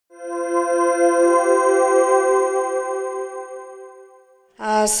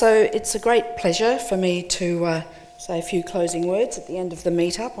So it's a great pleasure for me to say a few closing words at the end of the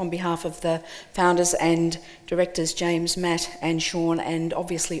meetup on behalf of the founders and directors James, Matt and Sean, and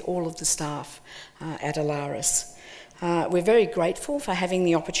obviously all of the staff at Alaris. We're very grateful for having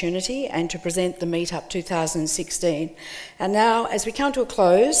the opportunity and to present the Meetup 2016. And now, as we come to a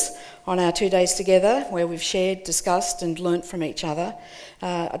close on our 2 days together, where we've shared, discussed and learnt from each other,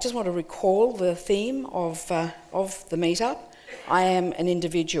 I just want to recall the theme of the Meetup: I am an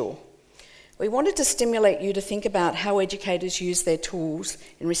individual. We wanted to stimulate you to think about how educators use their tools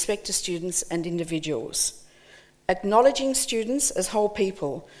in respect to students and individuals, acknowledging students as whole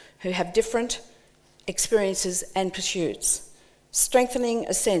people who have different experiences and pursuits, strengthening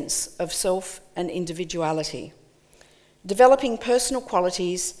a sense of self and individuality, developing personal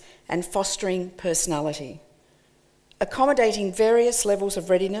qualities and fostering personality, accommodating various levels of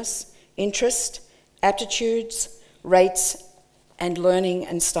readiness, interest, aptitudes, rates and learning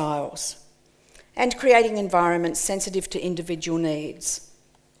and styles, and creating environments sensitive to individual needs.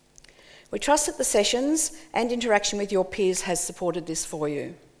 We trust that the sessions and interaction with your peers has supported this for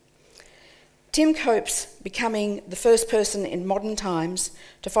you. Tim Cope's becoming the first person in modern times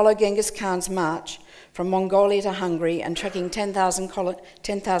to follow Genghis Khan's march from Mongolia to Hungary and trekking 10,000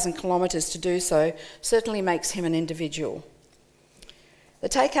 kilometres to do so certainly makes him an individual. The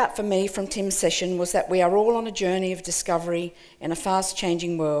take-out for me from Tim's session was that we are all on a journey of discovery in a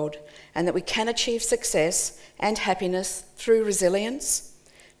fast-changing world, and that we can achieve success and happiness through resilience,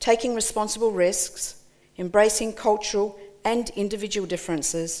 taking responsible risks, embracing cultural and individual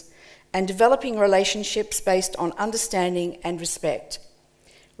differences, and developing relationships based on understanding and respect,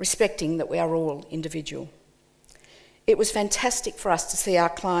 respecting that we are all individual. It was fantastic for us to see our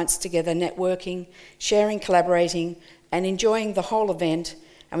clients together networking, sharing, collaborating, and enjoying the whole event,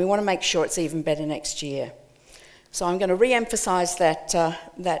 and we want to make sure it's even better next year. So I'm going to re-emphasise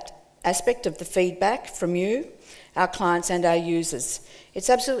that aspect of the feedback from you, our clients and our users. It's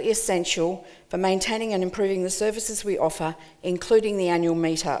absolutely essential for maintaining and improving the services we offer, including the annual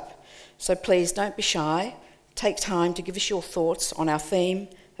meetup. So please don't be shy, take time to give us your thoughts on our theme,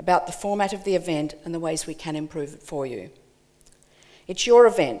 about the format of the event and the ways we can improve it for you. It's your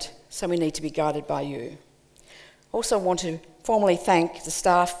event, so we need to be guided by you. Also want to formally thank the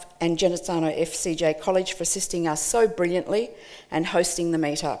staff and Genesano FCJ College for assisting us so brilliantly and hosting the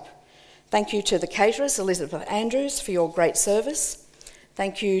meetup. Thank you to the caterers, Elizabeth Andrews, for your great service.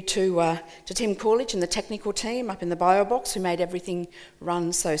 Thank you to Tim Coolidge and the technical team up in the bio box who made everything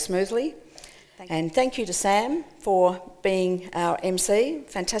run so smoothly. And thank you to Sam for being our MC,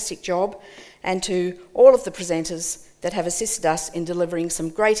 fantastic job, and to all of the presenters that have assisted us in delivering some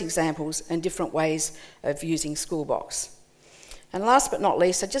great examples and different ways of using Schoolbox. And last but not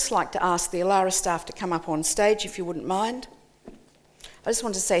least, I'd just like to ask the Alaris staff to come up on stage if you wouldn't mind. I just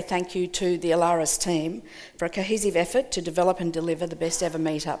want to say thank you to the Alaris team for a cohesive effort to develop and deliver the best ever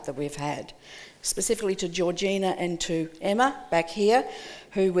meetup that we've had. Specifically to Georgina and to Emma back here,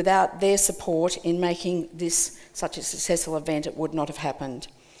 who without their support in making this such a successful event, it would not have happened.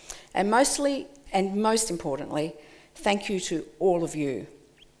 And mostly, and most importantly, thank you to all of you,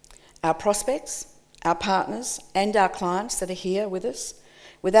 our prospects, our partners and our clients that are here with us.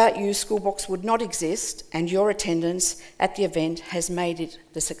 Without you, Schoolbox would not exist, and your attendance at the event has made it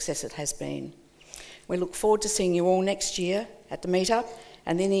the success it has been. We look forward to seeing you all next year at the meetup,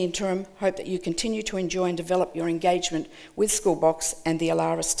 and in the interim, hope that you continue to enjoy and develop your engagement with Schoolbox and the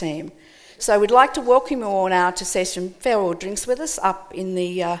Alaris team. So we'd like to welcome you all now to some farewell drinks with us up in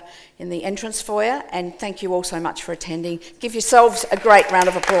the entrance foyer, and thank you all so much for attending. Give yourselves a great round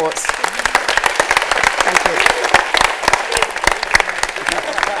of applause. Thank you.